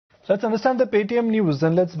Let's understand the Paytm news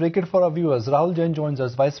and let's break it for our viewers. Rahul Jain joins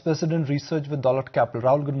us, Vice President Research with Dolat Capital.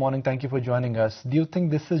 Rahul, good morning. Thank you for joining us. Do you think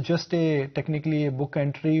this is just technically a book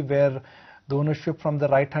entry where the ownership from the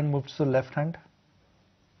right hand moves to the left hand?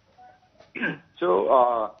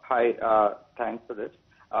 So, hi, thanks for this.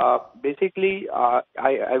 Basically,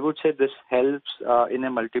 I would say this helps in a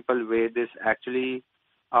multiple way. This actually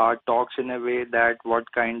talks in a way that what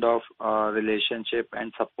kind of relationship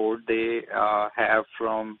and support they have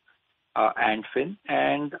from Antfin,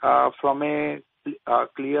 and from a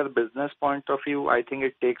clear business point of view, I think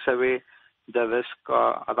it takes away the risk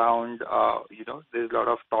around, there's a lot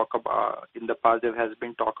of talk about, in the past there has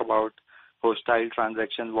been talk about hostile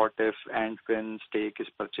transactions. What if Antfin stake is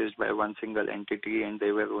purchased by one single entity and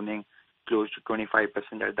they were owning close to 25%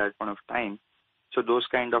 at that point of time? So those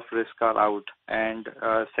kind of risks are out. And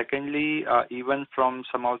secondly, even from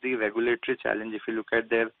some of the regulatory challenge, if you look at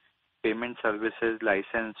their payment services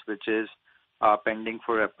license, which is pending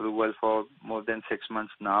for approval for more than 6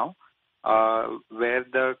 months now, where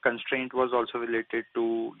the constraint was also related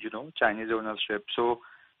to, Chinese ownership. So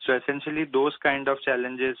essentially those kind of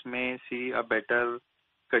challenges may see a better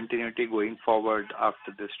continuity going forward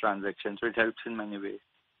after this transaction. So it helps in many ways.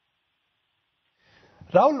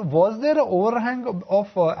 Rahul, was there an overhang of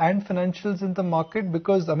Ant Financials in the market?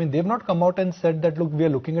 Because, they've not come out and said that, look, we are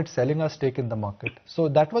looking at selling our stake in the market. So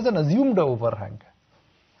that was an assumed overhang.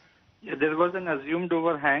 Yeah, there was an assumed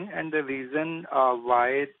overhang, and the reason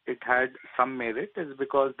why it had some merit is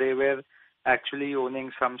because they were actually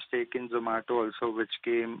owning some stake in Zomato also, which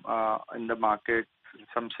came in the market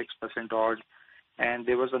some 6% odd. And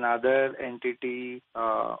there was another entity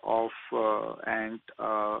of Ant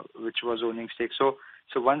which was owning stake.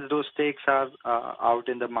 So once those stakes are out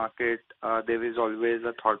in the market, there is always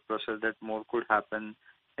a thought process that more could happen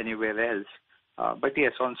anywhere else. But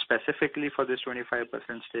yes, on specifically for this 25%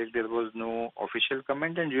 stake, there was no official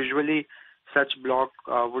comment, and usually such block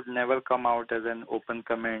would never come out as an open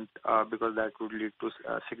comment because that would lead to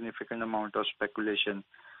a significant amount of speculation.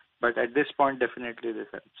 But at this point, definitely this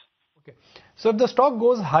helps. Okay. So if the stock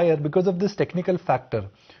goes higher because of this technical factor,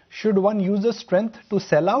 should one use the strength to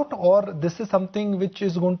sell out, or this is something which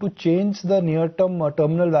is going to change the near-term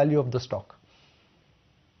terminal value of the stock?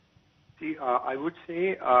 See, I would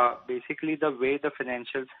say basically the way the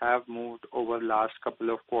financials have moved over last couple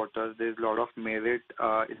of quarters, there's a lot of merit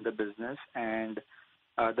in the business, and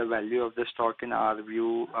the value of the stock in our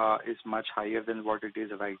view is much higher than what it is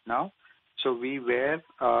right now. So we were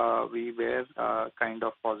kind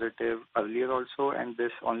of positive earlier also, and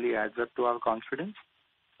this only adds up to our confidence.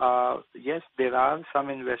 Yes, there are some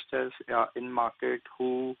investors in market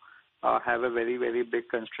who have a very, very big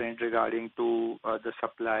constraint regarding to the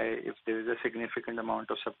supply, if there is a significant amount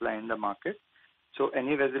of supply in the market. So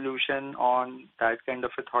any resolution on that kind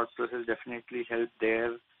of a thought process definitely help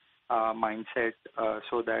their mindset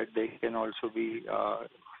so that they can also be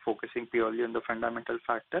focusing purely on the fundamental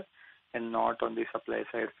factor and not on the supply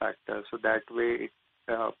side factor. So that way it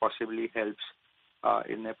possibly helps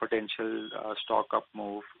in a potential stock up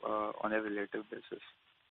move on a relative basis.